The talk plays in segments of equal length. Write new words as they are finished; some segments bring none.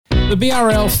The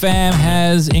BRL fam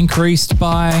has increased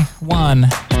by one.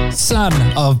 Son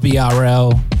of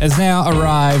BRL has now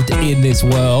arrived in this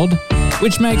world,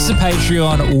 which makes the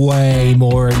Patreon way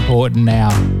more important now.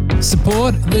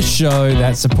 Support the show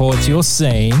that supports your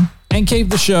scene and keep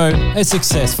the show as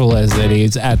successful as it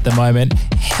is at the moment.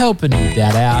 Helping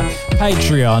that out,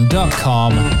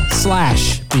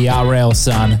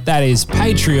 patreon.com/BRLson. That is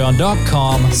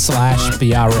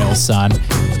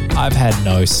patreon.com/BRLson. I've had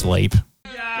no sleep.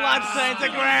 Bloodstains the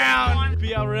ground.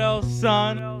 BRL,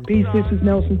 son. Peace, this is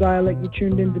Nelson Dialect. You're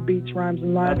tuned in to Beats, Rhymes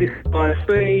and Live. This is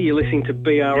ISB. You're listening to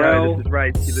BRL. Yo, this is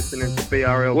Ray. You're listening to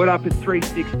BRL. What up? It's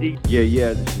 360.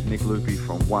 Yeah. This is Nick Loopy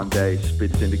from One Day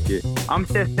Spit Syndicate. I'm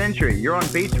Seth Century. You're on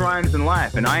Beats, Rhymes and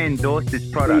Life, and I endorse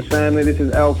this product. Peace, family. This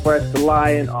is El Fresh the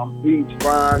Lion on Beats,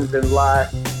 Rhymes and Life.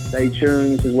 Stay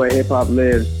tuned. This is where hip hop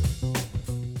lives.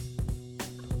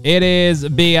 It is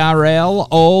BRL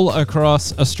all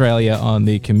across Australia on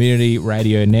the Community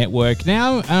Radio Network.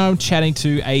 Now I'm chatting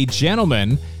to a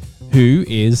gentleman who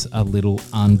is a little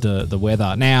under the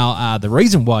weather. Now, the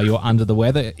reason why you're under the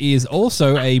weather is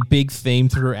also a big theme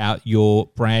throughout your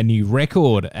brand new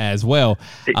record as well.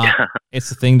 It's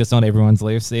the thing that's on everyone's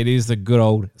lips. It is the good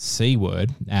old C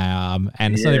word. And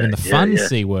it's not even the fun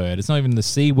C word. It's not even the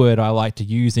C word I like to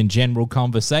use in general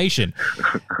conversation.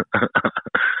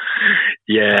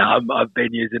 Yeah, I've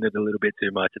been using it a little bit too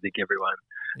much. I think everyone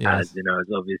has,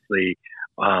 it's obviously,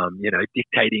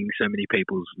 dictating so many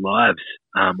people's lives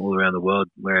all around the world,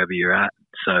 wherever you're at.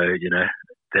 So,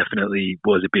 definitely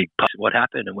was a big part of what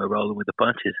happened, and we're rolling with the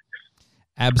punches.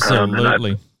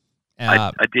 Absolutely.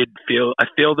 I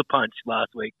feel the punch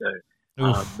last week though.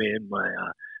 Me and my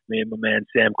man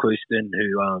Sam Clouston,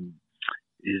 who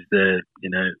is the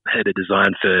head of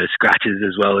design for Scratches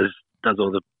as well as does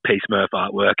all the Peace Murph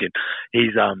artwork, and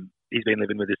he's been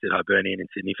living with us at Hibernian in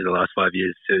Sydney for the last 5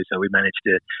 years too. So we managed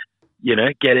to,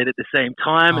 get it at the same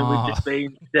time, and we've just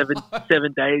been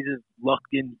 7 days of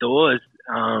locked indoors,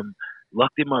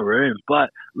 locked in my room.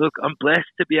 But look, I'm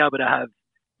blessed to be able to have,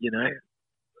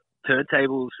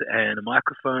 turntables and a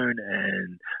microphone,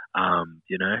 and I've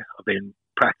been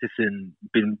practicing,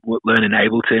 been learning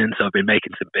Ableton, so I've been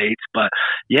making some beats. But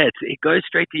yeah, it goes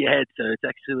straight to your head, so it's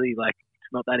actually like,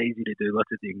 not that easy to do lots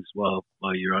of things while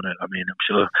you're on it. I mean, I'm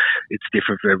sure it's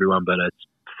different for everyone, but it's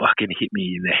fucking hit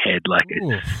me in the head like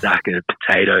a sack of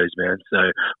potatoes, man.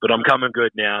 So, but I'm coming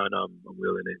good now, and I'm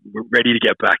willing to, we're ready to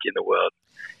get back in the world.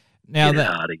 Now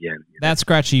hard again. That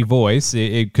scratchy voice,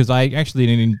 because I actually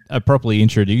didn't properly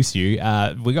introduce you.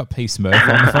 We got Peace Murph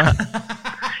on the phone.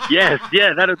 Yes,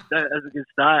 that's a good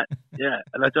start. Yeah,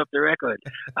 and I dropped the record.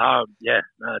 That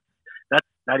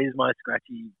is my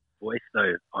scratchy voice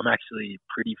though. I'm actually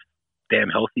pretty damn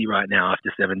healthy right now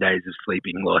after 7 days of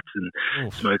sleeping lots and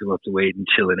smoking lots of weed and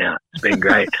chilling out. It's been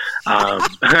great. I've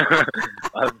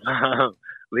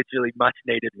literally much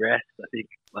needed rest. I think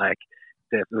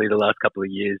definitely the last couple of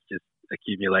years just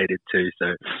accumulated too.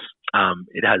 So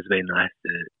it has been nice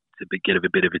to get a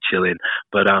bit of a chill in.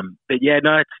 But yeah,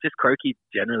 no, it's just croaky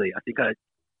generally. I think I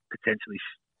potentially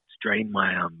strained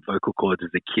my vocal cords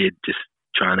as a kid, just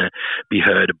trying to be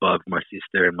heard above my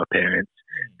sister and my parents,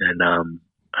 and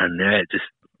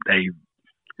they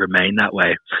remain that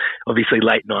way. Obviously,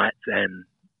 late nights and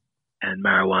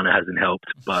marijuana hasn't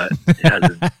helped, but it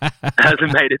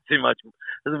hasn't made it too much.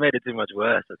 Hasn't made it too much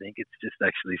worse. I think it's just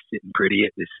actually sitting pretty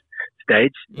at this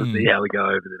stage. We'll see how we go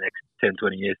over the next 10,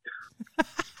 20 years.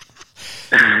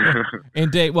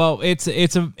 Indeed. Well, it's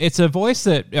a voice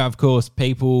that, of course,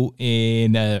 people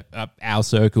in our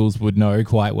circles would know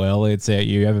quite well. It's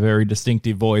you have a very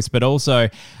distinctive voice, but also,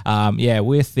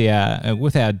 with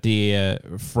our dear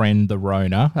friend the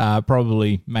Rona,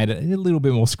 probably made it a little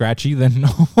bit more scratchy than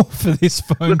normal for this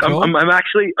phone call. I'm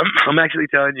actually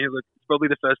telling you, look, it's probably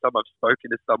the first time I've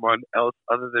spoken to someone else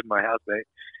other than my housemate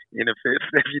in a few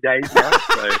days now.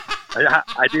 So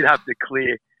I did have to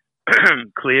clear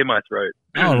my throat.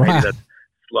 Oh, Maybe right. that's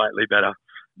slightly better.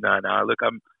 No, look,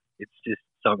 it's just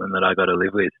something that I got to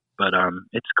live with. But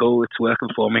it's cool. It's working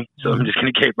for me. So I'm just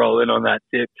going to keep rolling on that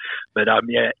tip. But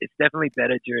it's definitely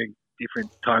better during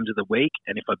different times of the week.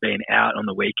 And if I've been out on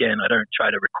the weekend, I don't try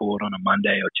to record on a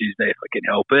Monday or Tuesday if I can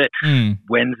help it.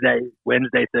 Wednesday,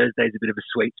 Thursday is a bit of a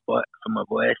sweet spot for my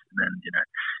voice. And then,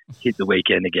 hit the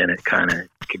weekend again, it kind of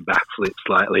can backflip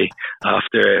slightly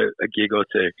after a gig or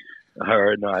two. A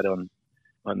horror night on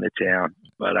the town,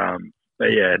 but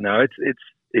yeah, no,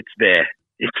 it's there.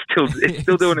 It's still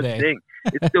doing its thing.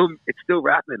 It's still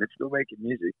rapping. It's still making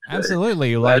music. So absolutely,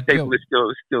 people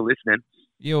are still listening.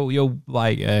 you're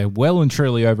like well and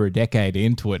truly over a decade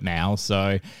into it now.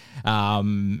 So,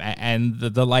 and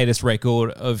the latest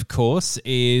record, of course,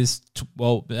 is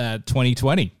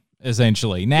 2020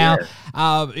 essentially. Now,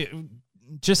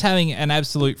 just having an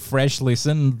absolute fresh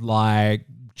listen, like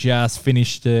just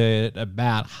finished it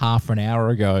about half an hour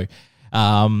ago.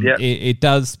 It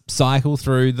does cycle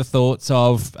through the thoughts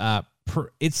of.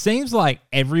 It seems like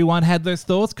everyone had those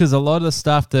thoughts, because a lot of the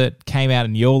stuff that came out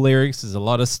in your lyrics is a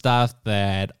lot of stuff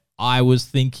that I was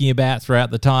thinking about throughout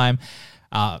the time.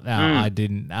 I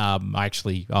didn't I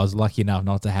was lucky enough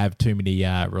not to have too many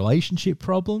relationship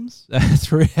problems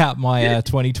throughout my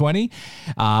 2020.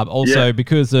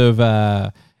 Because of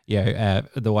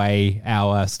the way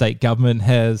our state government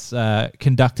has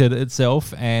conducted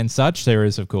itself and such. There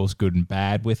is, of course, good and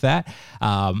bad with that.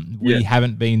 We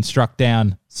haven't been struck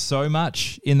down so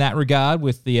much in that regard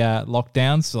with the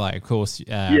lockdowns. Like, of course,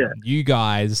 you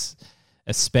guys,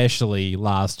 especially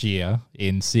last year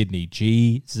in Sydney,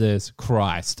 Jesus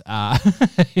Christ.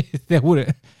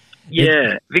 Victoria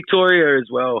as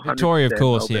well. Victoria, of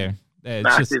course, Melbourne.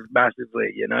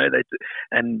 Massively,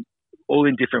 and all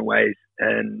in different ways.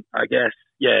 And I guess,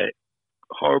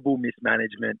 horrible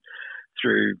mismanagement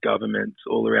through governments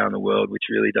all around the world, which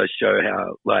really does show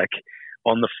how, like,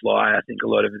 on the fly, I think a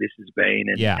lot of this has been,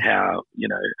 and how,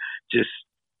 just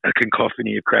a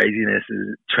cacophony of craziness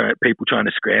is people trying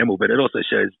to scramble. But it also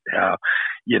shows how,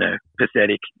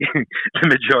 pathetic the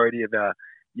majority of our,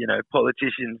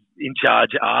 politicians in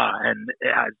charge are. And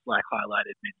it has, like,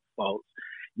 highlighted many faults,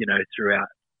 throughout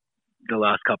the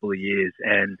last couple of years,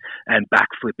 and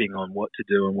backflipping on what to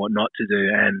do and what not to do.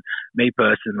 And me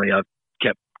personally, I've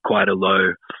kept quite a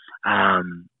low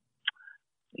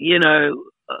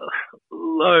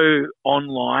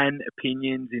online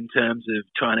opinions in terms of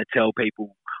trying to tell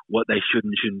people what they should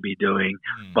and shouldn't be doing.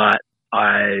 But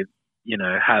I,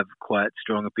 have quite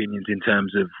strong opinions in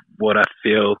terms of what I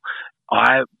feel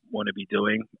I want to be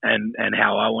doing and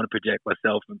how I want to project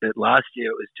myself. But last year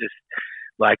it was just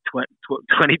like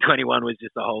 2021 was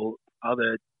just a whole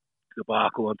other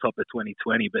debacle on top of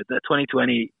 2020. But the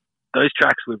 2020, those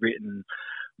tracks were written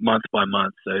month by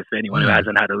month. So if anyone who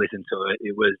hasn't had to listen to it,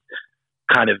 it was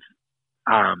kind of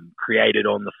created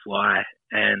on the fly.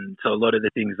 And so a lot of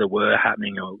the things that were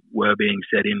happening or were being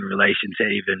said in relation to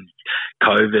even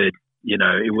COVID,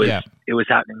 it was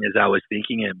happening as I was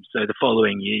thinking it. So the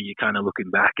following year, you're kind of looking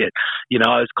back at,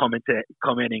 I was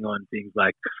commenting on things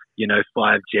like,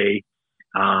 5G,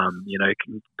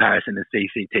 comparison to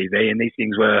CCTV, and these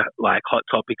things were like hot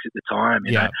topics at the time.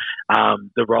 The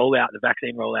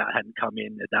vaccine rollout hadn't come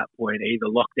in at that point either.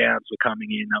 Lockdowns were coming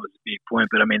in, that was a big point.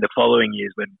 But I mean, the following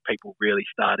years when people really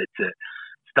started to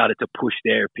push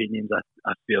their opinions,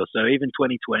 I feel. So even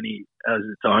 2020 as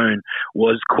its own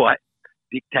was quite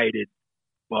dictated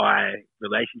by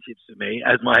relationships for me,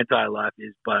 as my entire life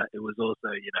is, but it was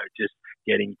also, just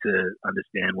getting to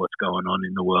understand what's going on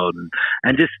in the world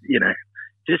and just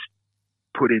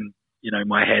putting,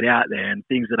 my head out there, and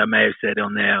things that I may have said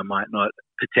on there I might not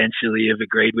potentially have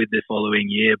agreed with the following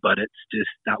year, but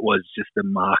that was just a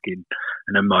mark and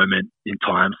a moment in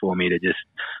time for me to just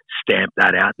stamp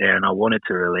that out there. And I wanted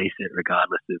to release it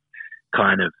regardless of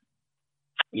kind of,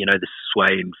 the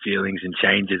sway and feelings and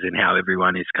changes and how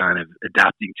everyone is kind of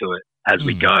adapting to it as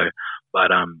we go.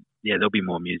 But, there'll be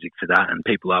more music for that, and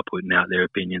people are putting out their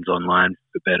opinions online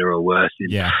for better or worse.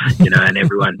 And, and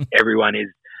everyone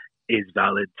is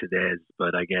valid to theirs.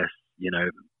 But I guess,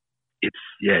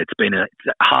 it's been a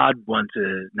hard one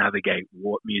to navigate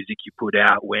what music you put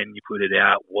out, when you put it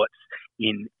out, what's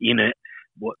in it,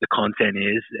 what the content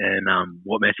is, and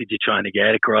what message you're trying to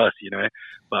get across,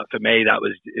 But for me,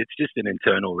 it's just an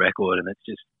internal record, and it's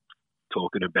just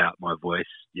talking about my voice,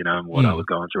 and what I was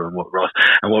going through, and what Ross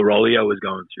and what Rolio was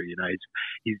going through.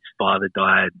 His father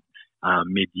died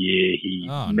mid-year. He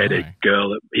met a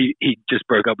girl. He just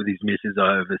broke up with his missus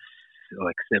over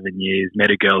like 7 years.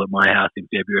 Met a girl at my house in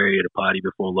February at a party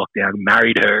before lockdown.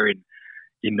 Married her in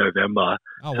November.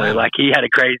 Like he had a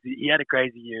crazy year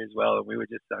as well, and we were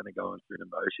just kind of going through the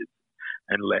motions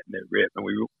and letting it rip. And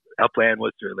our plan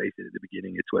was to release it at the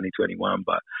beginning of 2021,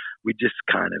 but we just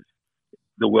kind of,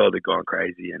 the world had gone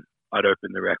crazy, and I'd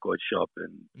opened the record shop,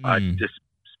 and I just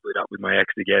split up with my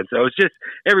ex again. So it's just,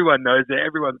 everyone knows that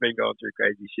everyone's been going through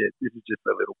crazy shit. This is just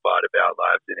a little part of our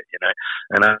lives in it,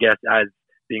 And I guess as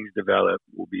things develop,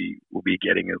 we'll be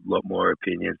getting a lot more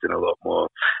opinions and a lot more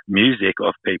music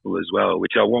off people as well,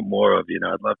 which I want more of.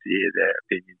 I'd love to hear their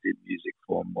opinions in music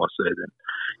form more so than,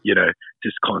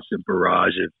 just constant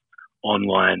barrage of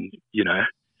online,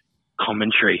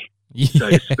 commentary, so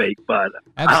to speak. But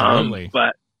absolutely.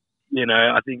 But you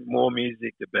know, I think more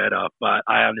music the better. But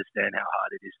I understand how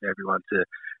hard it is for everyone to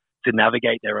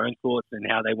navigate their own thoughts and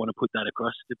how they want to put that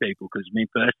across to people. Because me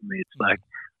personally, it's like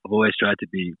I've always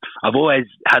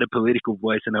had a political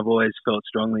voice, and I've always felt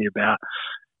strongly about,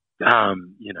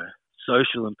 you know,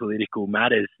 social and political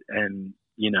matters. And,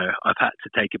 you know, I've had to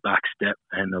take a back step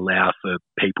and allow for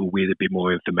people with a bit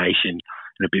more information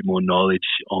and a bit more knowledge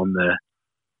on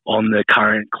the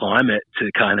current climate to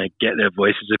kind of get their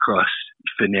voices across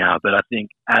for now. But I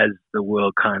think as the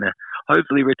world kind of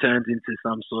hopefully returns into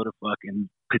some sort of fucking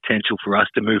potential for us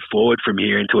to move forward from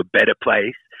here into a better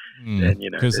place, then, you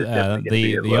know, because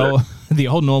the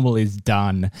old normal is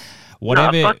done.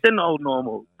 Whatever. No, fuck the old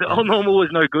normal. The old normal was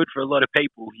no good for a lot of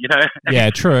people, you know.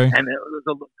 Yeah, true. And there was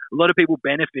a lot of people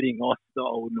benefiting off the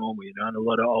old normal, you know, and a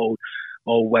lot of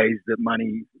old ways that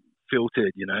money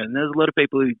filtered, you know. And there's a lot of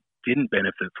people who didn't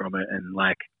benefit from it, and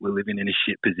like we're living in a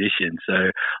shit position.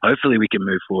 So hopefully we can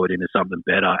move forward into something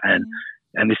better.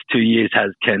 And this 2 years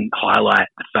can highlight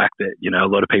the fact that, you know, a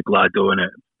lot of people are doing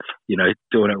it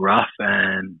rough,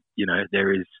 and, you know,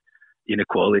 there is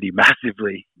inequality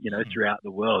massively, you know, throughout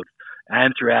the world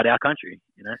and throughout our country,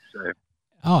 you know. So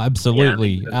oh,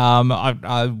 absolutely. Yeah,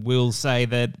 I will say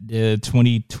that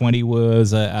 2020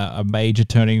 was a major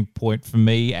turning point for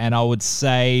me, and I would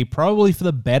say probably for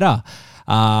the better.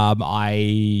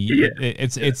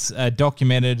 It's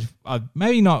documented.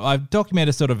 I've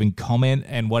documented sort of in comment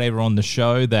and whatever on the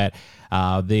show that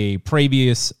the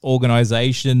previous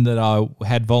organisation that I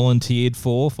had volunteered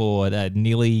for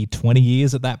nearly 20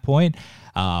 years at that point.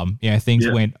 You know, things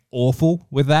went awful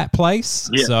with that place.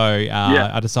 Yeah. So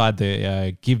I decided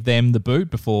to give them the boot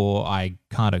before I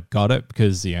kind of got it,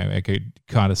 because, you know, I could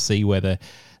kind of see where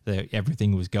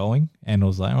everything was going, and I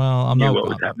was like, well, I'm not. What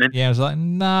was happening? Yeah, I was like,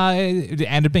 nah, and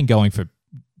it'd been going for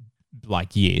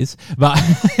like years, but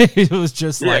it was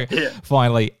just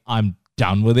finally, I'm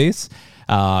done with this.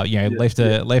 You know, left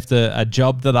a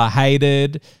job that I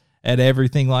hated and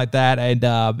everything like that, and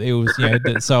it was, you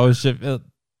know, so I was just.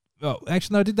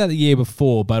 Actually, no, I did that the year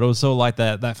before, but it was sort of like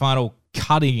that final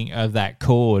cutting of that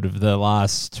cord of the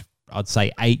last, I'd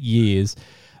say, 8 years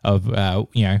of,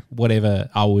 you know, whatever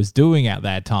I was doing at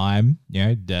that time,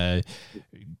 you know,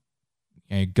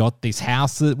 got this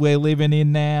house that we're living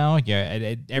in now, you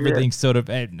know, everything sort of,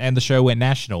 and the show went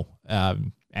national.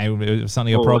 And it was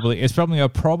something I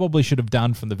probably should have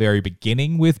done from the very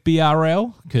beginning with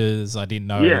BRL, because I didn't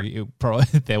know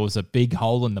there was a big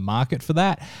hole in the market for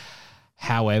that.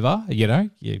 However, you know,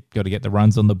 you've got to get the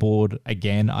runs on the board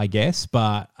again, I guess.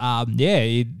 But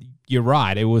you're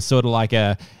right. It was sort of like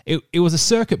it was a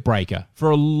circuit breaker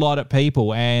for a lot of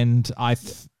people, and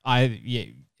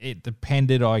it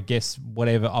depended, I guess,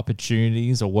 whatever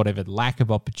opportunities or whatever lack of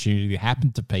opportunity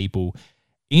happened to people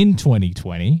in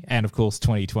 2020 and of course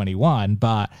 2021.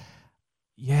 But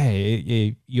yeah,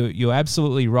 you're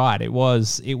absolutely right. It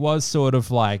was sort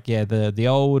of like, the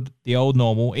old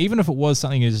normal, even if it was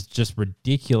something as just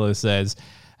ridiculous as,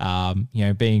 you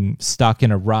know, being stuck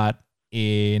in a rut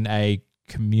in a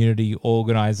community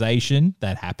organization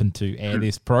that happened to air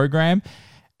this program,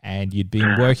 and you'd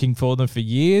been working for them for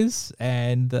years,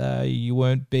 and you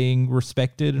weren't being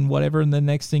respected and whatever, and the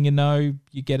next thing you know,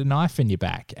 you get a knife in your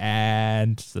back,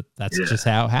 and that's just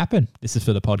how it happened. This is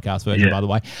for the podcast version, by the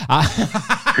way.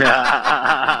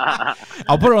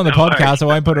 I'll put it on the podcast. I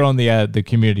won't put it on the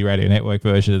Community Radio Network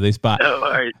version of this, but no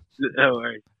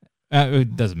worries.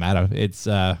 It doesn't matter. It's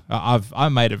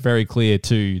I've made it very clear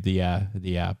to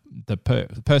the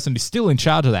person who's still in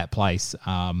charge of that place.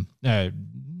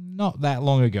 Not that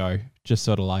long ago, just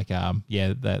sort of like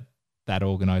that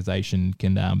organization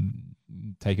can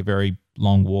take a very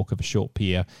long walk of a short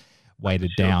pier, weighted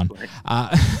down.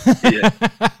 But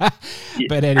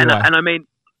anyway, and I mean,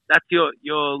 that's your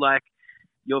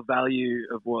value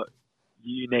of what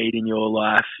you need in your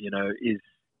life, you know, is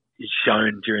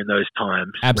shown during those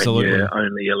times. Absolutely. When you're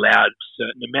only allowed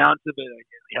certain amounts of it,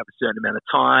 you have a certain amount of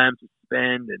time to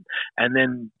spend, and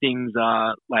then things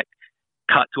are like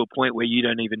cut to a point where you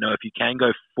don't even know if you can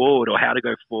go forward or how to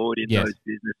go forward in those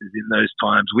businesses, in those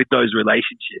times, with those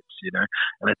relationships, you know.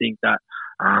 And I think that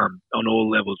on all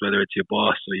levels, whether it's your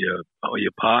boss or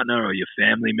your partner or your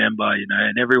family member, you know,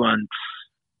 and everyone's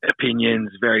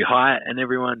opinion's very high, and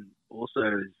everyone also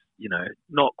is, you know,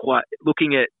 not quite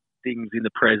looking at things in the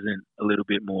present a little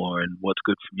bit more and what's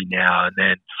good for me now and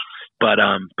then. But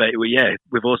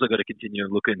we've also got to continue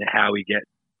looking at how we get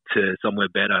to somewhere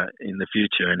better in the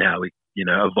future and how we, you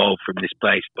know, evolve from this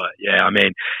place. But yeah, I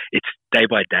mean, it's day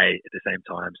by day at the same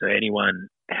time. So anyone,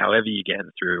 however you're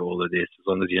getting through all of this, as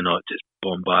long as you're not just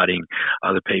bombarding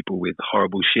other people with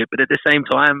horrible shit, but at the same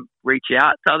time, reach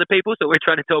out to other people. So we're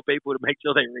trying to tell people to make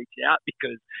sure they reach out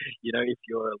because, you know, if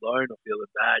you're alone or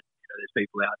feeling bad, you know, there's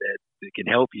people out there that can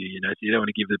help you, you know, so you don't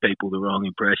want to give the people the wrong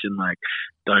impression. Like,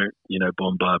 don't, you know,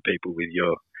 bombard people with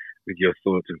your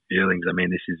thoughts and feelings. I mean,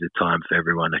 this is a time for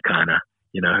everyone to kind of,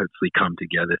 you know, hopefully come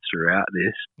together throughout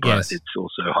this, but it's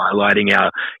also highlighting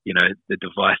our, you know, the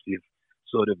divisive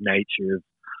sort of nature of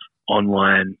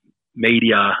online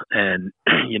media and,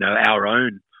 you know, our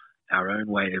own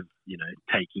way of, you know,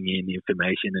 taking in the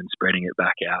information and spreading it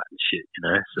back out and shit, you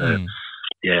know. So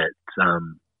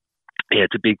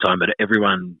it's a big time, but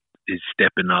everyone is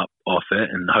stepping up off it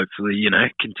and hopefully, you know,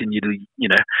 continue to, you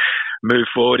know, move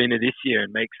forward into this year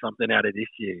and make something out of this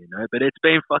year, you know. But it's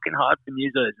been fucking hard for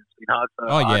musos. It's been hard for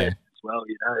artists as well,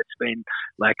 you know. It's been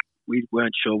like we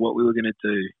weren't sure what we were going to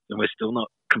do and we're still not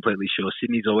completely sure.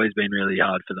 Sydney's always been really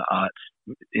hard for the arts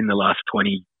in the last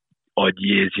 20 odd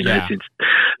years, you know, since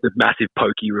the massive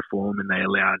pokey reform and they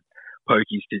allowed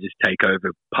pokies to just take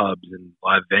over pubs and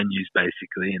live venues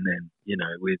basically. And then, you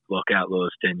know, with lockout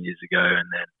laws 10 years ago and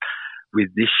then with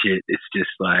this shit, it's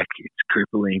just like, it's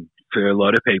crippling for a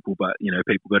lot of people, but, you know,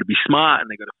 people got to be smart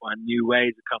and they got to find new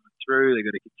ways of coming through. They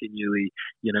got to continually,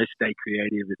 you know, stay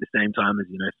creative at the same time as,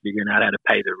 you know, figuring out how to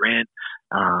pay the rent,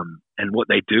 and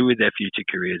what they do with their future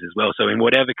careers as well. So in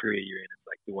whatever career you're in, it's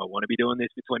like, do I want to be doing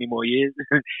this for 20 more years?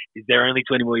 Is there only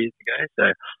 20 more years to go? So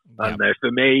I don't know,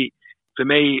 for me,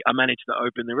 I managed to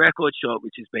open the record shop,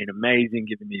 which has been amazing,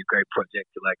 giving me a great project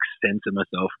to like center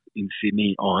myself in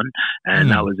Sydney on.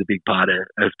 And that was a big part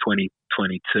of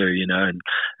 2022, you know,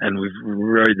 and we've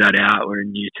rode that out. We're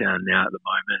in Newtown now at the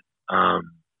moment.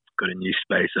 Got a new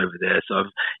space over there. So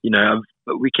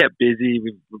we kept busy.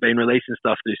 We've been releasing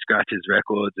stuff through Scratches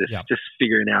Records. It's just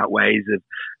figuring out ways of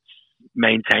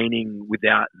maintaining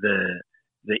without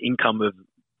the income of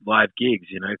live gigs,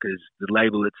 you know, because the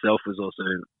label itself was also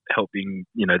helping,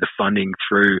 you know, the funding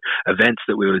through events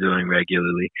that we were doing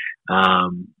regularly.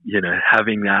 You know,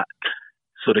 having that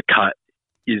sort of cut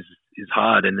is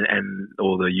hard, and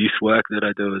all the youth work that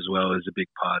I do as well is a big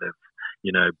part of,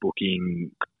 you know,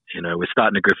 booking. You know, we're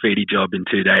starting a graffiti job in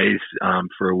 2 days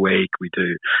for a week. We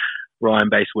do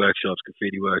rhyme-based workshops,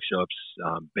 graffiti workshops,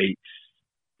 beats,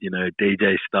 you know,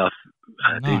 DJ stuff,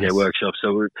 DJ workshops.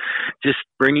 So we're just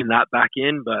bringing that back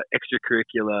in, but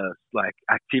extracurricular like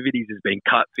activities has been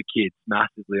cut for kids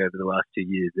massively over the last 2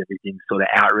 years. Everything's sort of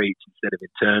outreach instead of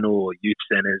internal, or youth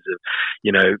centers of,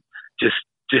 you know, just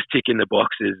ticking the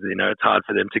boxes. You know, it's hard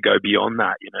for them to go beyond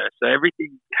that, you know. So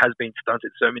everything has been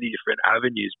stunted, so many different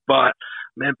avenues. But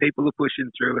man, people are pushing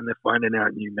through and they're finding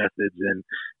out new methods, and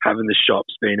having the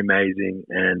shop's been amazing,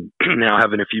 and now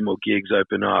having a few more gigs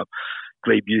open up.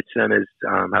 Glebe Youth Centre's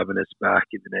having us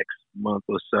back in the next month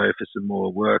or so for some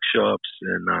more workshops,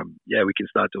 and we can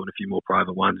start doing a few more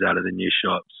private ones out of the new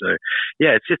shop. So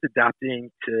yeah, it's just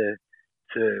adapting to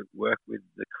work with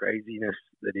the craziness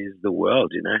that is the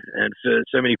world, you know. And for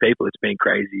so many people, it's been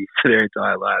crazy for their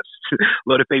entire lives. A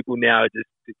lot of people now are just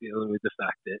dealing with the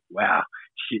fact that, wow,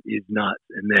 shit is nuts,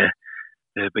 and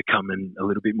they're becoming a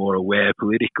little bit more aware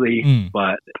politically,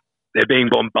 but they're being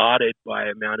bombarded by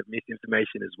an amount of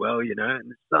misinformation as well, you know. And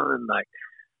it's something like,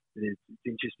 it's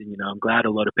interesting, you know. I'm glad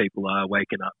a lot of people are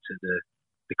waking up to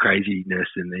the craziness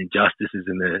and the injustices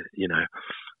and the, you know,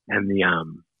 and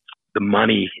the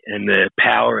money and the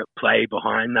power at play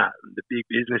behind that, the big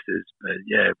businesses. But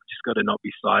yeah, we've just got to not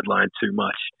be sidelined too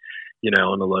much, you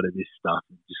know, on a lot of this stuff.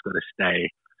 We've just got to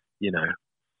stay, you know,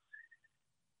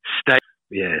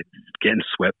 getting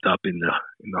swept up in the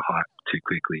hype too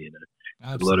quickly, you know.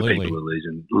 Absolutely. A lot of people are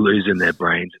losing their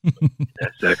brains.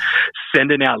 So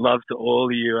sending out love to all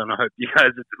of you, and I hope you guys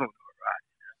are doing all right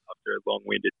after a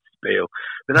long-winded spiel.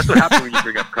 But that's what happens when you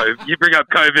bring up COVID. You bring up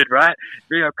COVID, right?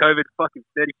 Bring up COVID fucking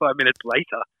 35 minutes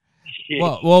later. Shit.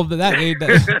 Well,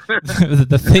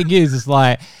 the thing is, it's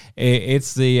like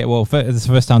it's the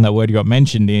first time that word got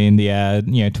mentioned in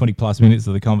the 20 plus minutes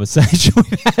of the conversation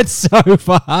we've had so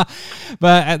far.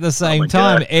 But at the same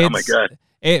time,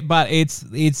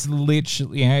 it's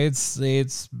literally, you know, it's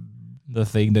the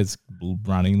thing that's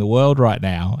running the world right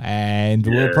now, and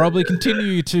we'll probably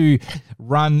continue to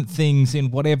run things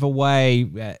in whatever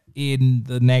way in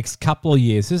the next couple of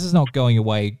years. This is not going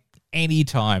away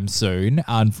anytime soon,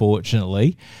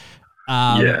 unfortunately.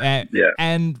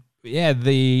 And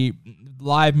the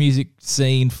live music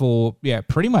scene for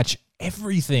pretty much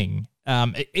everything,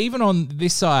 even on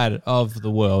this side of the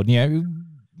world, you know.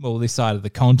 Well, this side of the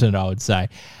continent, I would say.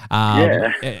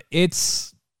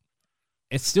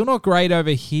 It's still not great over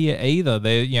here either.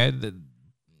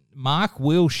 Mark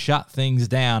will shut things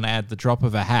down at the drop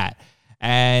of a hat.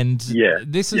 And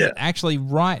this is actually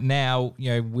right now,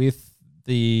 with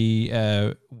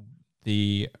the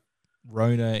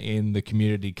Rona in the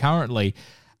community currently,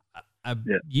 a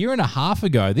year and a half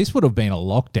ago, this would have been a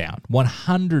lockdown,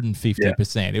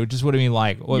 150%. It just would have been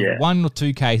like one or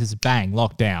two cases, bang,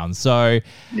 lockdown. So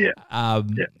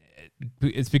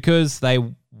it's because they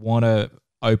want to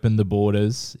open the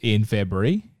borders in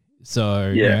February.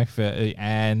 So,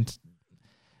 and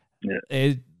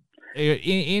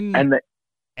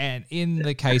in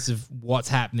the case of what's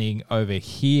happening over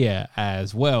here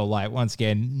as well, like once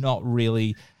again, not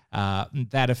really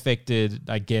that affected,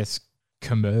 I guess,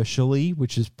 commercially,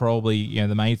 which is probably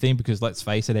the main thing, because let's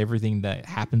face it, everything that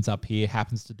happens up here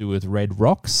happens to do with Red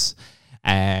Rocks.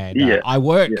 And I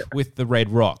work with the Red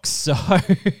Rocks, so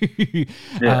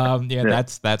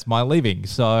that's my living.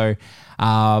 So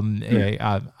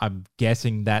I'm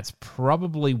guessing that's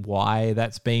probably why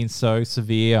that's been so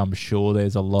severe. I'm sure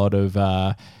there's a lot of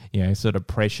sort of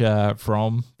pressure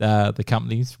from the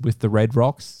companies with the Red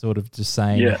Rocks, sort of just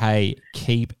saying, hey,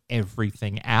 keep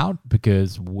everything out,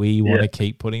 because we want to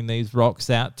keep putting these rocks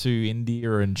out to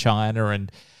India and China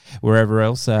and wherever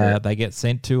else they get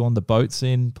sent to on the boats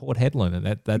in Port Hedland, and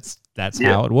that's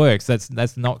how it works. That's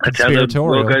not conspiratorial. That's how the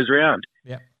world goes round.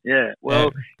 Yeah.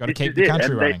 Well, got to keep the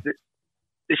country running.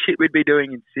 The shit we'd be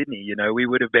doing in Sydney, we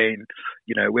would have been,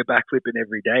 we're backflipping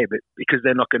every day, but because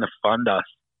they're not going to fund us,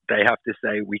 they have to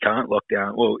say we can't lock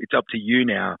down. Well, it's up to you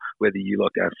now whether you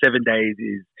lock down. 7 days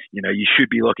is, you should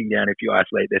be locking down if you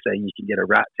isolate. They're saying you can get a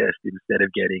rat test instead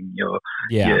of getting your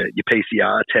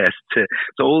PCR test.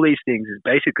 So all these things is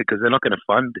basically because they're not going to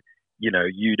fund, you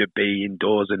to be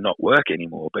indoors and not work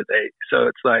anymore. So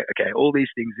it's like, okay, all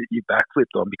these things that you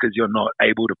backflipped on because you're not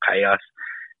able to pay us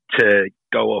to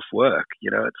go off work.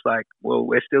 It's like, well,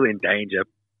 we're still in danger.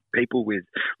 People with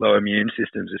low immune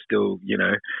systems are still,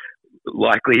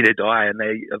 likely to die, and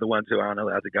they are the ones who aren't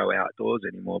allowed to go outdoors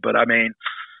anymore. But I mean,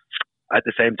 at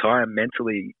the same time,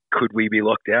 mentally, could we be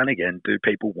locked down again? Do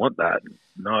people want that?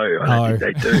 No, I don't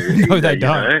think they do. No, they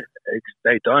don't.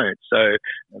 They don't. So,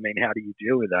 I mean, how do you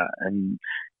deal with that? And,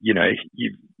 you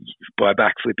by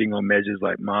backflipping on measures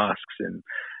like masks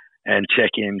and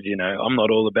check-ins, I'm not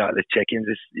all about the check-ins.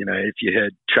 If you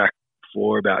heard track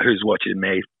 4 about Who's Watching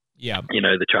Me,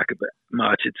 the track about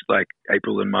March, it's like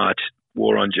April and March,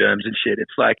 war on germs and shit.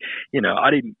 It's like, I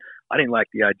didn't like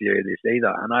the idea of this either,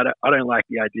 and I don't like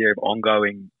the idea of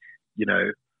ongoing,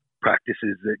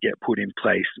 practices that get put in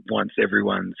place once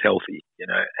everyone's healthy,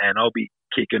 and I'll be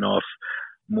kicking off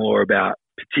more about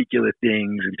particular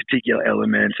things and particular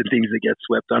elements and things that get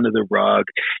swept under the rug,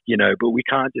 but we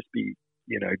can't just be,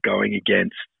 going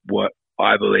against what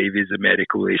I believe is a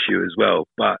medical issue as well.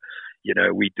 But,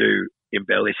 we do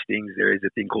embellish things. There is a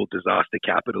thing called disaster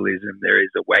capitalism. There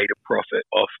is a way to profit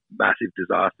off massive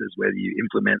disasters, whether you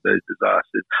implement those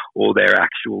disasters or they're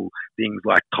actual things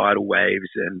like tidal waves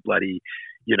and bloody,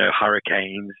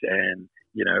 hurricanes and,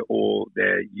 or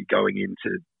you going in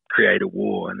to create a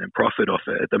war and then profit off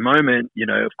it. At the moment,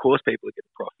 of course people are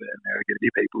going to profit, and there are going to be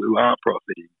people who aren't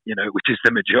profiting, which is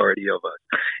the majority of us,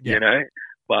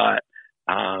 but,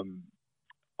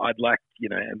 I'd like,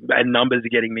 and numbers are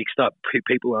getting mixed up.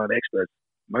 People aren't experts.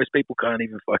 Most people can't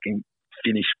even fucking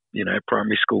finish,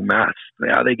 primary school maths.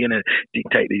 How are they going to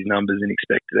dictate these numbers and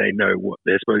expect they know what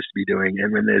they're supposed to be doing?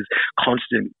 And when there's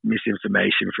constant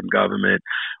misinformation from government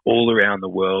all around the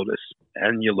world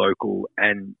and your local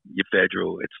and your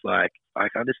federal, it's like, I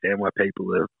can understand why people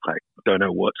are like, don't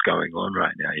know what's going on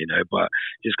right now, but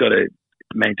just got to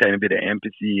maintain a bit of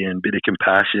empathy and a bit of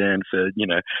compassion for,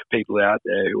 people out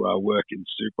there who are working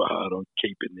super hard on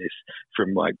keeping this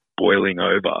from like boiling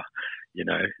over,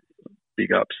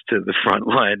 big ups to the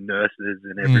frontline nurses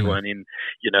and everyone in,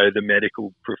 the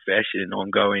medical profession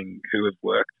ongoing who have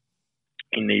worked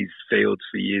in these fields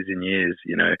for years and years,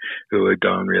 who are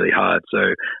going really hard. So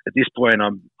at this point,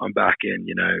 I'm backing,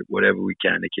 whatever we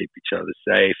can to keep each other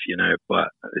safe, but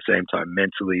at the same time,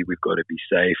 mentally, we've got to be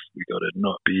safe. We've got to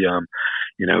not be,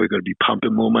 we've got to be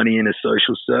pumping more money into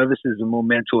social services and more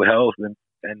mental health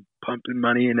and pumping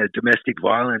money into domestic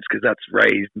violence, because that's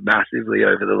raised massively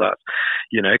over the last,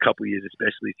 couple of years,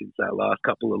 especially since that last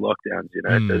couple of lockdowns,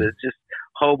 So there's just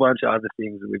a whole bunch of other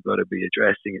things that we've got to be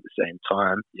addressing at the same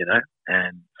time,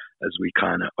 and as we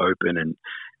kind of open and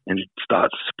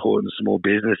start supporting small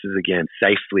businesses again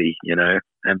safely,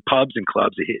 and pubs and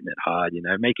clubs are hitting it hard,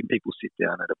 making people sit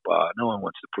down at a bar. No one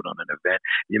wants to put on an event.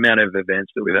 The amount of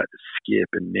events that we've had to skip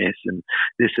and miss and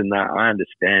this and that, I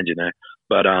understand,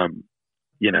 but,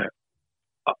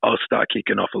 I'll start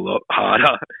kicking off a lot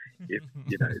harder if,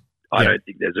 I don't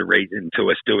think there's a reason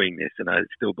to us doing this, and I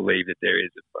still believe that there is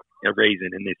a reason,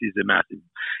 and this is a massive,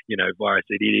 virus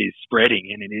that it is spreading,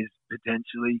 and it is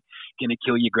potentially going to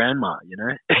kill your grandma,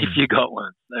 if you got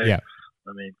one. So,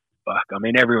 I mean, fuck. I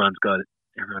mean, everyone's got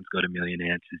a million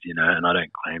answers, and I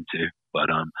don't claim to, but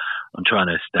I'm trying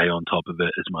to stay on top of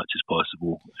it as much as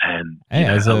possible, and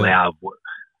allow.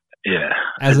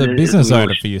 As a business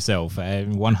owner for yourself,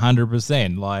 and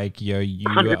 100%, like you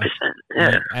 100%,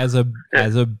 yeah. As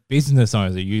a business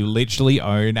owner, you literally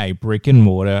own a brick and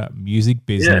mortar music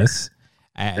business,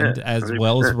 and as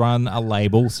well as run a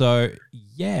label. So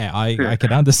I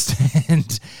can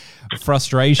understand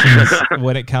frustrations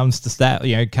when it comes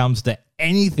to comes to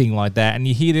anything like that, and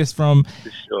you hear this from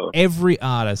every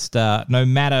artist, no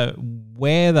matter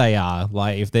where they are.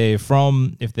 Like if they're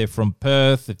from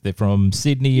Perth, if they're from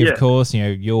Sydney, of course,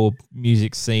 your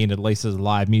music scene, at least as a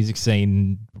live music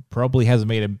scene, probably hasn't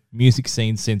been a music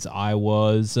scene since I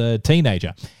was a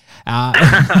teenager.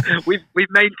 We've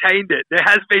maintained it. There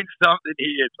has been something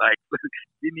here. It's like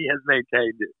Sydney has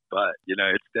maintained it, but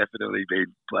it's definitely been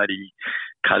bloody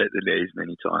cut at the knees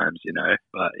many times.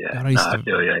 But I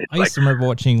used to remember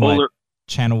watching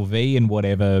Channel V and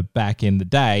whatever back in the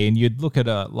day, and you'd look at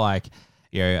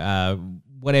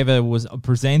whatever was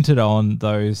presented on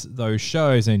those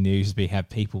shows, and you used to have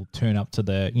people turn up to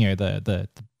the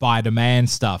by demand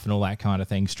stuff and all that kind of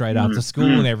thing straight after school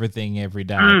and everything every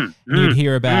day. And you'd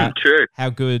hear about how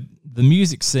good the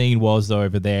music scene was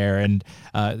over there, and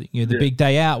the Big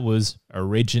Day Out was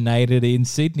originated in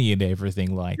Sydney and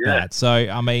everything like that. So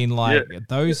I mean,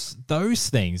 those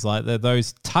things, like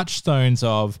those touchstones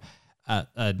of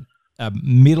a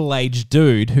middle-aged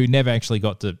dude who never actually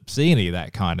got to see any of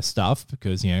that kind of stuff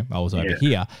because I was over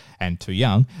here and too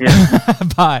young.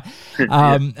 But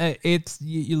it's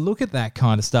you look at that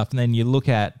kind of stuff, and then you look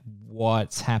at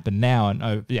what's happened now,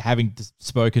 and having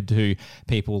spoken to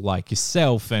people like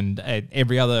yourself and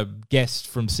every other guest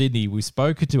from Sydney we've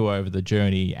spoken to over the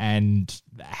journey, and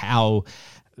how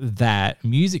that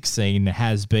music scene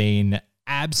has been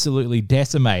absolutely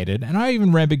decimated. And I even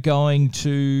remember going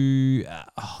to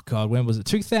when was it,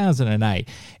 2008,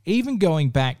 even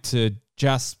going back to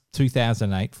just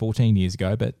 2008, 14 years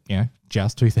ago, but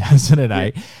just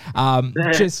 2008,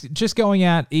 just going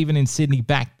out even in Sydney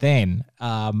back then,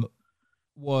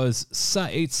 it's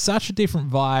such a different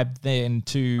vibe then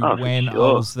to when I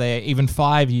was there even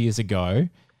 5 years ago.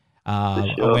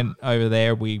 I went over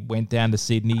there, we went down to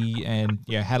Sydney and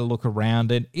had a look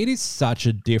around, and it is such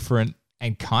a different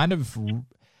and kind of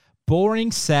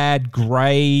boring, sad,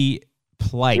 grey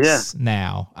place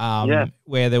now,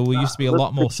 where there used to be a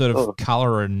lot more sort of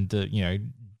colour, and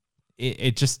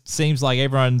it just seems like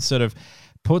everyone sort of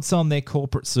puts on their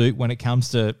corporate suit when it comes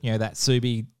to that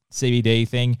CBD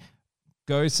thing,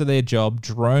 goes to their job,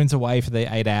 drones away for their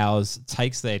 8 hours,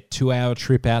 takes their 2-hour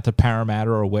trip out to Parramatta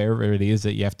or wherever it is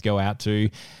that you have to go out to.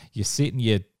 You sit in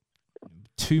your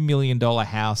 $2 million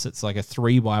house. It's like a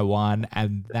 3x1,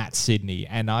 and that's Sydney.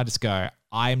 And I just go,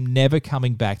 I'm never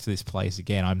coming back to this place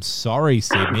again. I'm sorry,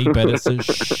 Sydney, but it's a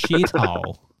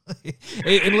shithole.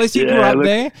 Unless you grew up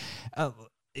there.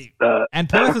 And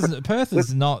Perth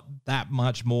is not that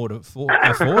much more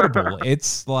affordable.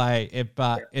 It's like,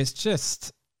 but it's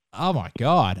just, oh my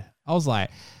God. I was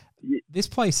like, this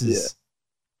place is,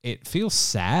 it feels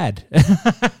sad.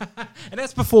 And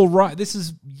that's before, this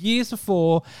is years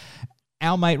before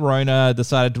our mate Rona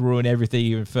decided to ruin everything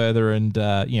even further, and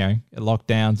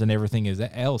lockdowns and everything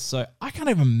else. So I can't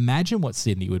even imagine what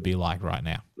Sydney would be like right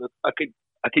now. I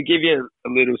could give you a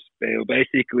little spiel.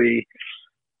 Basically,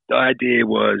 the idea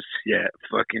was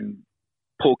fucking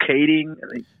porcating, I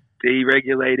think,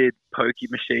 deregulated pokie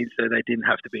machines, so they didn't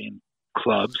have to be in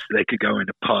clubs, they could go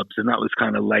into pubs, and that was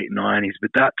kind of late 90s.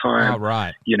 But that time,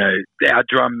 our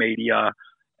drum media,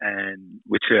 and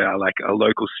which are like a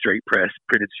local street press,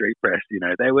 printed street press,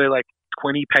 they were like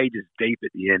 20 pages deep at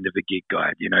the end of a gig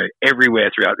guide. Everywhere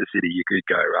throughout the city you could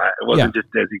go, right? It wasn't just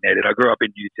designated. I grew up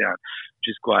in Newtown, which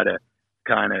is quite a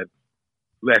kind of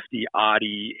lefty,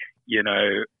 arty,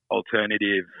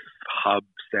 alternative hub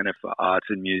center for arts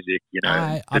and music,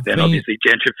 but then obviously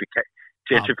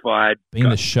gentrified. Being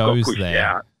the shows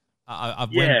there.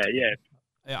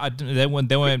 Out. There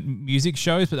weren't music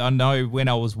shows, but I know when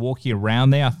I was walking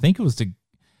around there, I think it was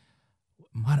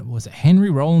was it Henry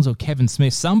Rollins or Kevin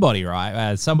Smith? Somebody,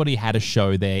 right? Somebody had a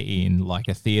show there in like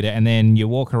a theater, and then you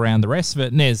walk around the rest of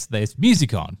it, and there's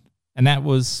music on, and that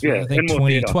was I think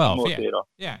 2012.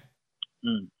 Yeah.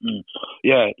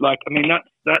 Yeah, like I mean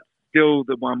that's still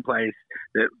the one place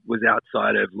that was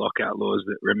outside of lockout laws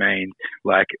that remained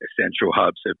like a central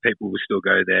hub, so people will still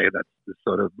go there. That's the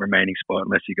sort of remaining spot,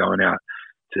 unless you're going out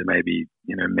to maybe,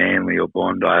 Manly or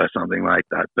Bondi or something like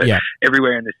that. But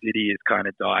everywhere in the city has kind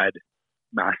of died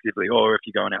massively, or if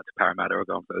you're going out to Parramatta or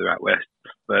going further out west.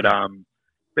 But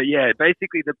yeah,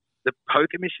 basically the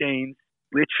poker machines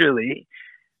literally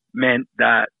meant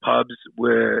that pubs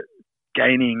were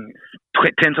gaining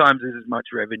 10 times as much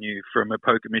revenue from a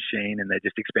poker machine, and they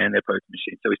just expand their poker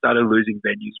machine. So we started losing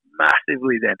venues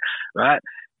massively then, right?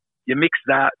 You mix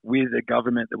that with a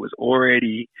government that was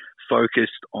already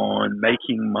focused on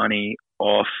making money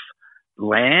off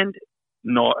land,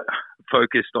 not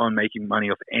focused on making money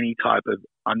off any type of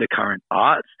undercurrent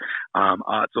arts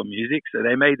or music. So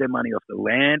they made their money off the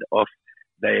land, off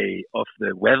the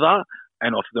weather,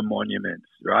 and off the monuments,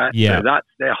 right? Yeah. So that's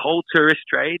their whole tourist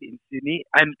trade in Sydney,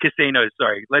 and casinos.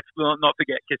 Sorry, let's not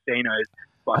forget casinos.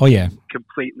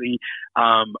 Completely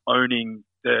owning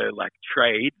the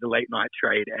trade, the late night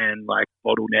trade, and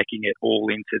bottlenecking it all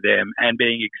into them, and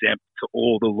being exempt to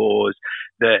all the laws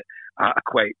that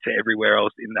equate to everywhere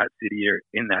else in that city or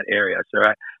in that area.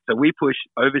 So we push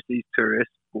overseas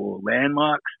tourists for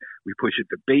landmarks. We push it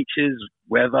for beaches,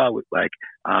 weather with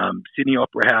Sydney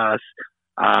Opera House,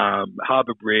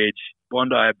 Harbour Bridge,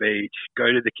 Bondi Beach. Go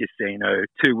to the casino,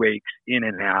 2 weeks in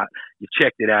and out. You've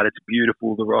checked it out. It's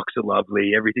beautiful. The rocks are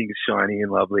lovely. Everything's shiny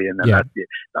and lovely, and then that's it.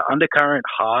 The undercurrent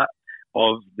heart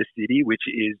of the city, which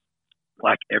is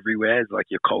everywhere, is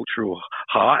your cultural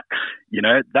heart.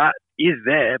 That is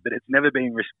there, but it's never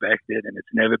been respected and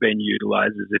it's never been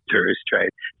utilized as a tourist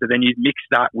trade. So then you mix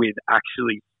that with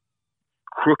actually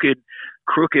crooked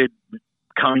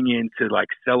coming in to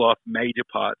sell off major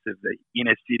parts of the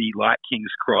inner city like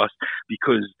King's Cross,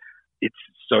 because it's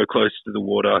so close to the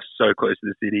water, so close to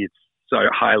the city, it's so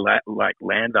high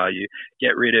land value.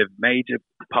 Get rid of major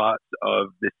parts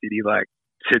of the city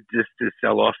to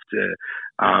sell off to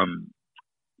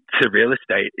real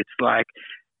estate. It's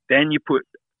then you put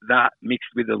that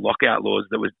mixed with the lockout laws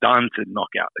that was done to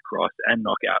knock out the Cross and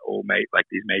knock out all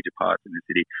these major parts in the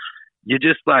city. You're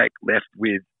just left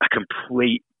with a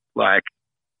complete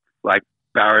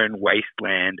barren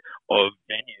wasteland of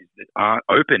venues that aren't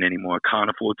open anymore, can't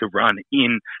afford to run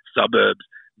in suburbs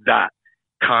that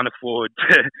can't afford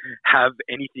to have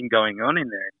anything going on in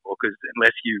there anymore, because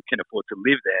unless you can afford to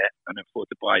live there and afford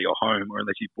to buy your home, or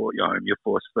unless you bought your home, you're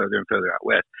forced further and further out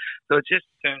west. So it just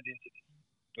turns into this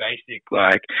basic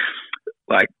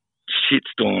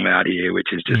shitstorm out here,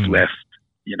 which has just left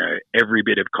every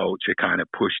bit of culture kind of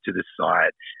pushed to the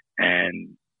side,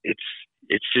 and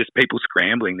it's just people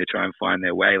scrambling to try and find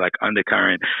their way.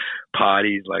 Undercurrent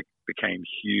parties became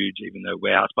huge, even though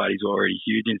warehouse parties were already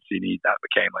huge in Sydney. That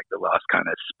became the last kind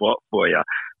of spot for you.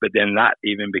 But then that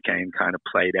even became kind of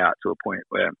played out to a point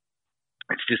where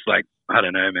it's just I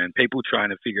don't know, man. People trying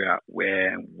to figure out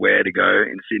where to go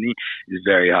in Sydney is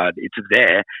very hard. It's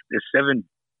there. There's 7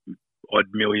 odd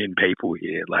million people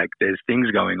here. There's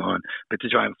things going on, but to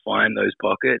try and find those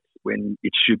pockets when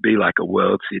it should be a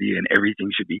world city and everything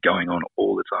should be going on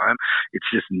all the time, it's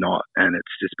just not, and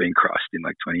it's just been crushed in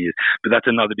 20 years. But that's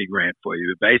another big rant for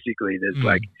you. But basically,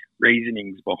 there's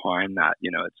reasonings behind that.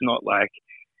 It's not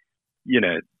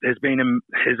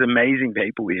there's amazing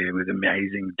people here with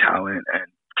amazing talent and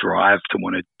drive to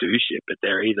want to do shit, but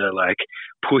they're either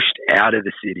pushed out of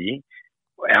the city,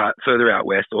 further out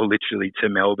west, or literally to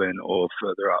Melbourne, or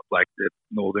further up the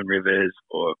Northern Rivers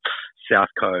or South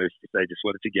Coast if they just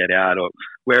wanted to get out, or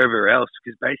wherever else,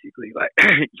 because basically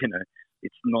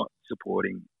it's not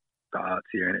supporting the arts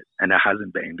here, and it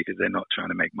hasn't been, because they're not trying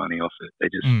to make money off it. They're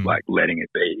just letting it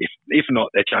be. If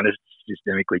not, they're trying to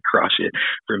systemically crush it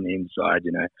from the inside,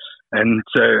 And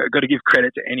so I've got to give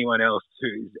credit to anyone else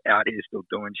who's out here still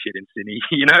doing shit in Sydney.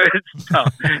 It's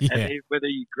tough. And whether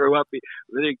you grew up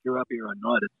here or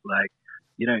not, it's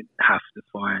you don't have to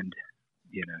find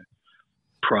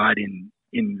pride in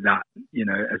that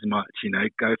as much.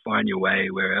 Go find your way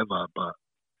wherever, but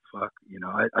fuck,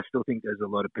 I still think there's a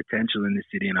lot of potential in the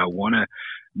city, and I want to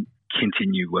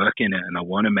continue working it, and I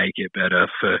want to make it better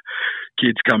for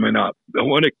kids coming up. I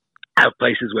want to have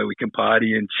places where we can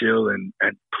party and chill and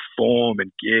perform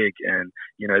and gig, and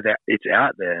that it's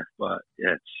out there, but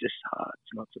it's just hard.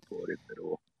 It's not supportive at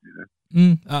all.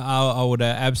 I would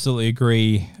absolutely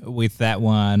agree with that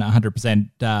one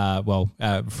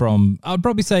 100%. From I'd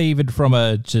probably say even from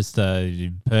a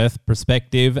Perth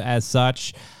perspective as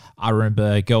such, I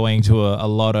remember going to a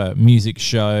lot of music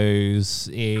shows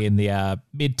in the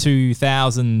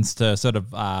mid-2000s to sort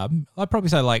of, I'd probably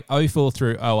say 04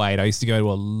 through 08. I used to go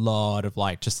to a lot of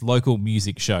just local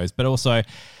music shows, but also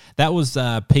that was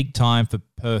peak time for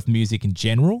Perth music in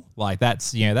general.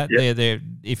 That's,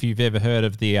 if you've ever heard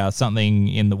of the Something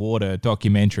in the Water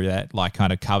documentary, that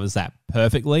kind of covers that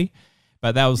perfectly.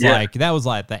 But that was like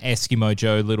the Eskimo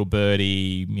Joe, Little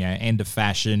Birdie, End of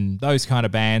Fashion, those kind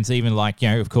of bands. Even like,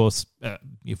 of course,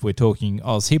 if we're talking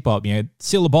Oz hip hop,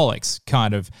 Syllabolics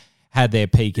kind of had their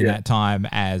peak in that time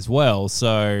as well.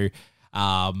 So,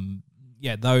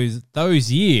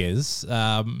 those years,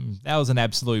 that was an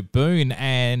absolute boon.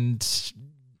 And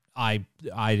I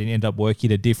ended up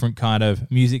working at a different kind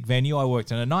of music venue. I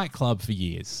worked in a nightclub for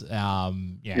years,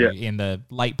 in the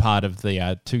late part of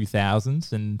the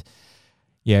 2000s, and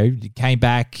came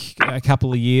back a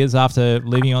couple of years after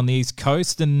living on the East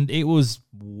Coast, and it was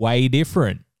way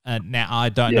different. Now I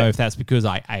don't know if that's because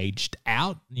I aged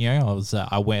out.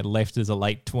 I went left as a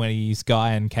late 20s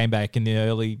guy and came back in the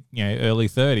early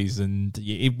 30s, and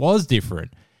it was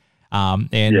different.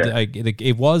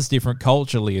 It was different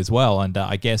culturally as well, and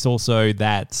I guess also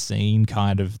that scene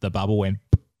kind of the bubble went,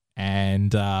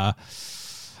 and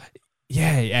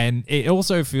and it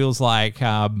also feels like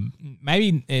now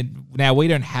we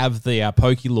don't have the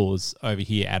pokey laws over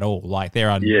here at all. Like there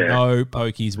are no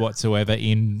pokies whatsoever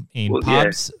in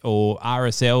pubs or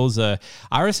RSLs.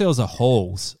 RSLs are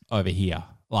halls over here.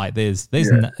 Like there's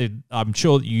I'm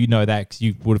sure that you know that 'cause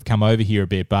you would have come over here a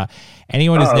bit, but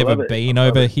anyone who's never been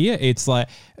over here, it's like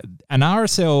an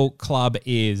RSL club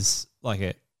is like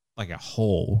a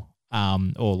hall,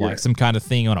 or like some kind of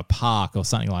thing on a park or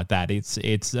something like that.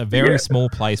 It's a very small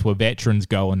place where veterans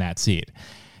go, and that's it.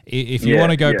 If you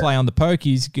want to go play on the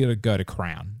pokies, you gotta go to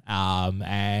Crown.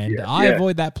 I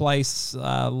avoid that place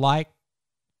like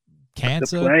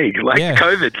cancer, the plague,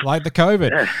 COVID, like the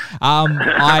COVID.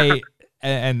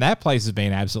 And that place has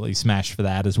been absolutely smashed for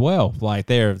that as well. Like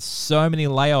there are so many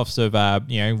layoffs of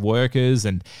workers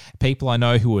and people I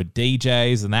know who are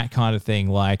DJs and that kind of thing,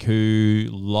 like who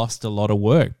lost a lot of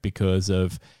work because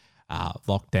of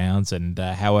lockdowns and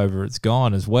however it's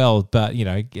gone as well. But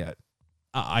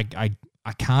I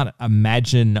can't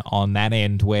imagine on that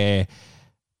end where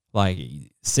like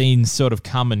scenes sort of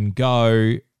come and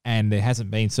go, and there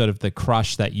hasn't been sort of the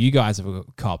crush that you guys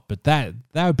have copped, but that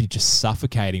would be just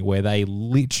suffocating, where they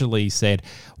literally said,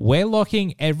 we're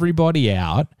locking everybody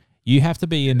out. You have to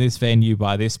be in this venue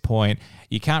by this point.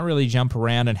 You can't really jump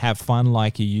around and have fun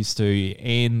like you used to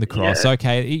in the Cross. Yeah.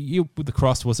 Okay, the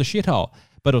Cross was a shithole,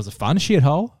 but it was a fun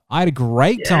shithole. I had a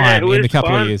great time in the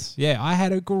couple of years. Yeah, I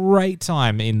had a great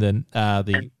time in the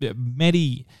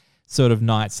many sort of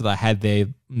nights that I had there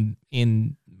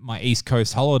in my East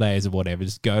Coast holidays or whatever.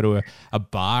 Just go to a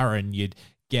bar and you'd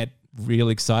get real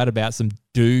excited about some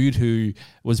dude who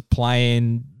was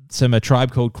playing A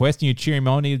Tribe Called Quest, and you'd cheer him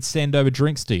on, and he'd send over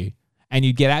drinks to you, and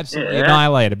you'd get absolutely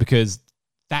annihilated because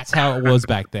that's how it was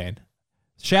back then.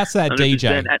 Shouts to that 100%.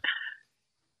 DJ.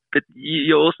 But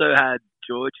you also had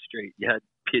George Street, you had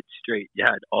Pitt Street, you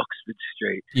had Oxford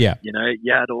Street. Yeah.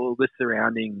 You had all the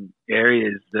surrounding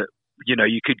areas that,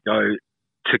 you could go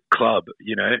to club,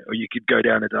 or you could go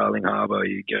down to Darling Harbour,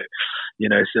 you go,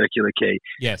 Circular Quay.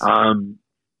 Yes.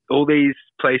 All these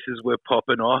places were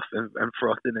popping off and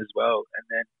frothing as well. And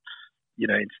then,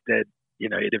 instead,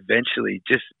 it eventually,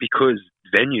 just because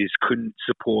venues couldn't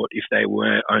support if they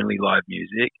weren't only live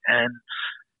music. And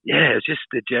it's just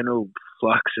the general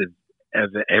flux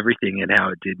of everything and how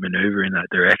it did maneuver in that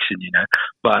direction,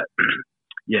 But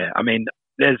I mean,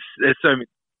 there's so many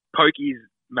pokies.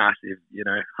 Massive,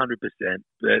 100%.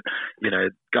 But,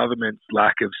 government's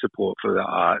lack of support for the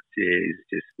arts is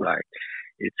just like,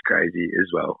 it's crazy as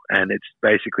well. And it's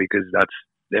basically because that's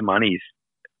their money's,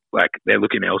 like, they're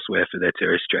looking elsewhere for their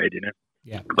tourist trade,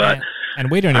 Yeah. But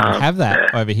and we don't even have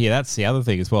that over here. That's the other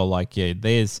thing as well. Like,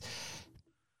 there's,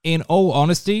 in all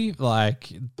honesty,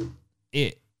 like,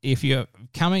 if you're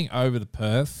coming over to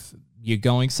Perth, you're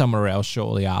going somewhere else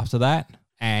shortly after that.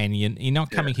 And you're not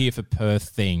coming here for Perth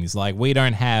things. Like, we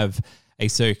don't have a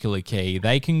Circular Quay.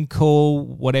 They can call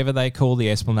whatever they call the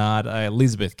Esplanade.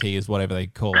 Elizabeth Quay is whatever they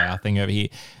call our thing over here.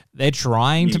 They're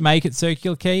trying to make it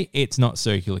Circular Quay. It's not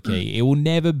Circular Quay. It will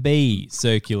never be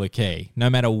Circular Quay, no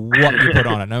matter what you put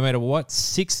on it, no matter what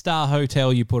 6-star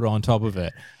hotel you put on top of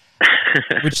it,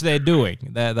 which they're doing.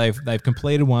 They've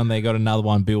completed one. They got another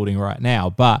one building right now.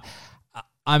 But,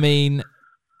 I mean,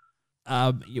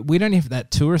 we don't have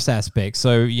that tourist aspect.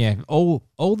 So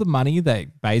all the money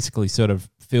that basically sort of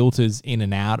filters in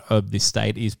and out of this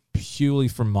state is purely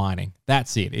from mining.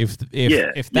 That's it.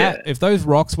 If those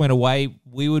rocks went away,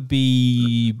 we would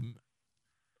be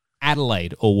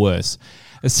Adelaide or worse.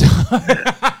 So, shouts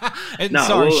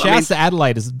to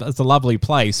Adelaide. It's a lovely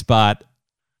place, but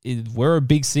we're a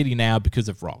big city now because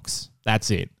of rocks. That's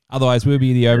it. Otherwise, we'll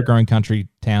be the overgrown country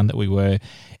town that we were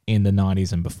in the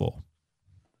 90s and before.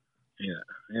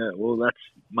 Yeah. Well, that's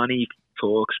money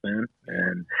talks, man,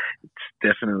 and it's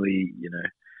definitely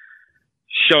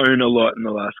shown a lot in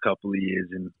the last couple of years,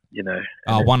 and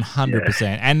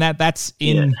 100%, and that's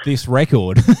in this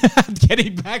record.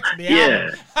 Getting back to the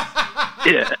album.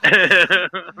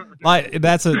 Like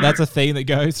that's a theme that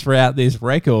goes throughout this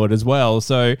record as well.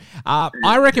 So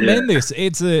I recommend this.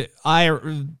 It's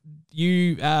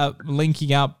you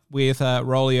linking up with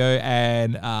Rolio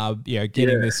and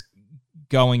getting this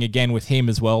going again with him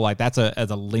as well. Like that's as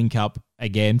a link up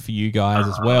again for you guys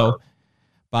as well.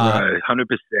 But 100%.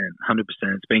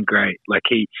 It's been great. Like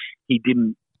he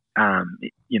didn't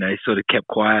sort of kept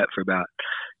quiet for about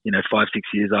 5-6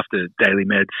 years after Daily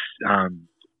Meds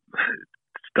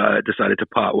decided to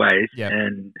part ways. Yep.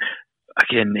 And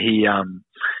again, he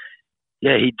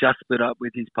just split up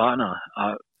with his partner,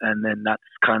 and then that's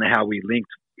kind of how we linked.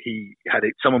 He had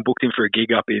someone booked him for a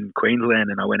gig up in Queensland,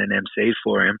 and I went and MC'd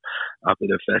for him up at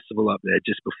a festival up there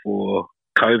just before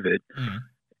COVID.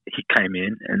 He came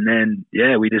in, and then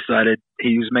we decided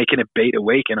he was making a beat a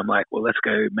week, and I'm like, well, let's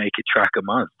go make a track a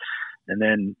month. And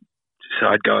then so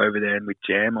I'd go over there and we'd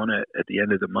jam on it at the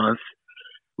end of the month,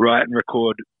 write and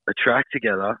record a track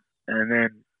together, and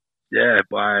then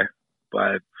by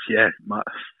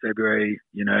February,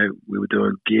 we were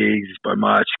doing gigs. By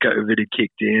March, COVID had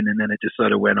kicked in, and then it just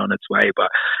sort of went on its way.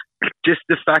 But just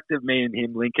the fact of me and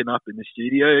him linking up in the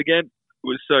studio again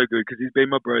was so good, because he's been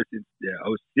my bro since I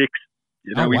was 6.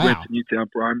 We went to Newtown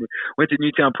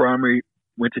Primary,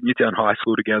 went to Newtown High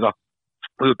School together.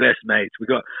 We were best mates. We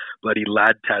got bloody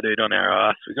lad tattooed on our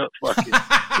ass. We got fucking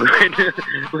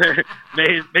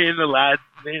me and the lads.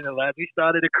 We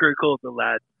started a crew called the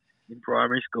Lads in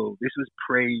primary school. This was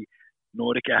pre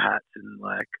Nautica hats and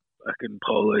like fucking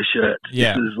polo shirts.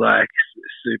 Yeah. This was like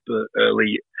super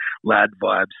early lad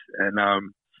vibes. And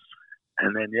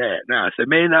then so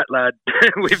me and that lad,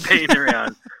 we've been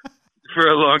around for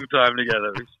a long time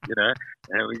together, and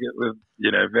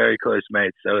we're very close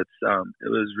mates. So it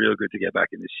was real good to get back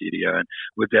in the studio, and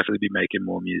we'll definitely be making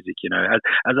more music.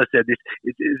 As I said, this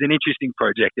is an interesting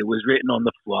project. It was written on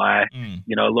the fly.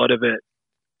 A lot of it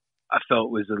I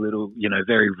felt was a little,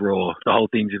 very raw. The whole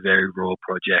thing's a very raw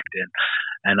project,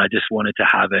 and I just wanted to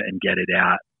have it and get it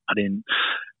out. I didn't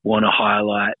want to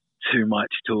highlight too much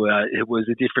to it. It was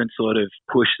a different sort of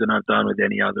push than I've done with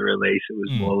any other release. It was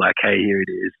more like, hey, here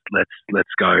it is.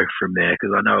 Let's go from there,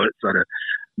 because I know it sort of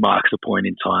marks a point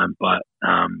in time. But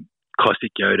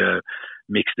Caustic Yoda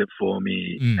mixed it for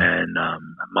me and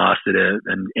mastered it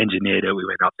and engineered it. We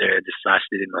went up there and just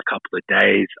smashed it in a couple of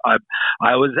days. I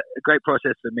was a great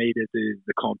process for me to do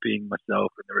the comping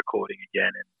myself and the recording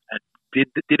again, and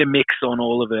did a mix on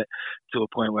all of it to a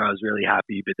point where I was really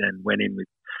happy. But then went in with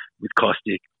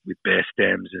Caustic, with bare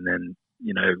stems, and then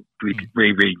we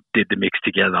redid the mix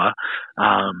together.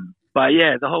 But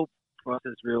the whole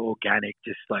process real organic,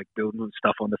 just like building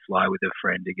stuff on the fly with a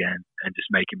friend again, and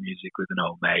just making music with an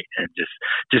old mate, and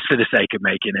just for the sake of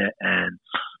making it, and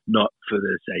not for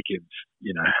the sake of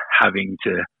having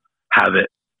to have it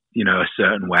a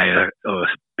certain way or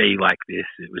be like this.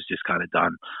 It was just kind of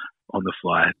done on the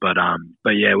fly. But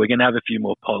we're gonna have a bit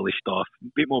more polished off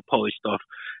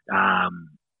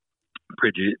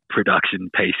production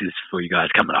pieces for you guys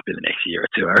coming up in the next year or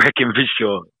two, I reckon, for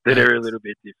sure, that are a little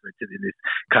bit different to this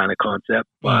kind of concept.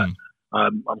 But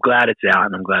I'm glad it's out,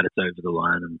 and I'm glad it's over the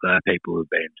line. I'm glad people have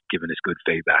been giving us good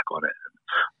feedback on it.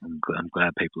 I'm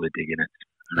glad people are digging it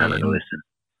and having a listen.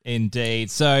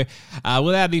 Indeed. So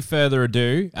without any further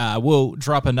ado, we'll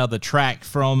drop another track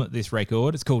from this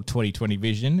record. It's called 2020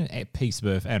 Vision. Peace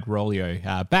Murph and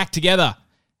Rolio back together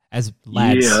as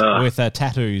lads with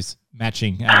tattoos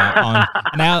matching on.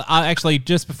 Now, actually,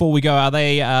 just before we go, are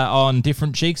they on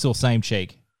different cheeks or same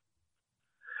cheek?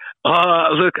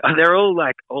 Look, they're all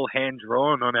hand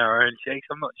drawn on our own cheeks.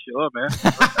 I'm not sure, man.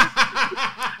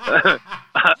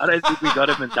 I don't think we got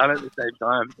them and done it at the same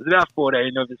time. There's about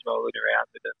 14 of us rolling around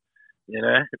with it,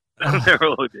 They're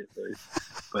all different.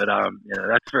 But,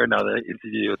 that's for another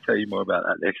interview. I'll tell you more about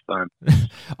that next time.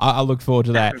 I look forward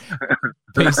to that.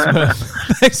 Peace, Murph.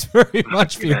 Thanks very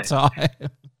much for your time.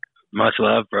 Much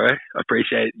love, bro. I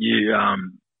appreciate you,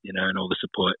 and all the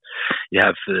support you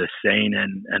have for the scene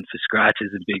and for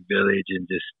Scratches and Big Village, and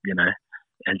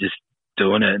just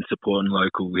doing it and supporting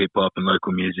local hip hop and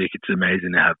local music. It's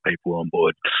amazing to have people on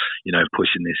board,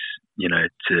 pushing this,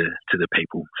 to the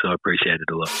people. So I appreciate it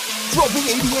a lot. Dropping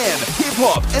EDM, hip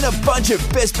hop, and a bunch of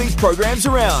best beats programs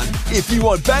around. If you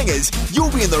want bangers,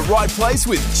 you'll be in the right place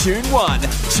with Tune One.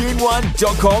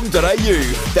 Tune1.com.au.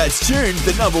 That's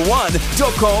tune1.com.au.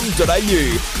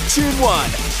 Tune One,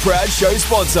 proud show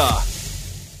sponsor.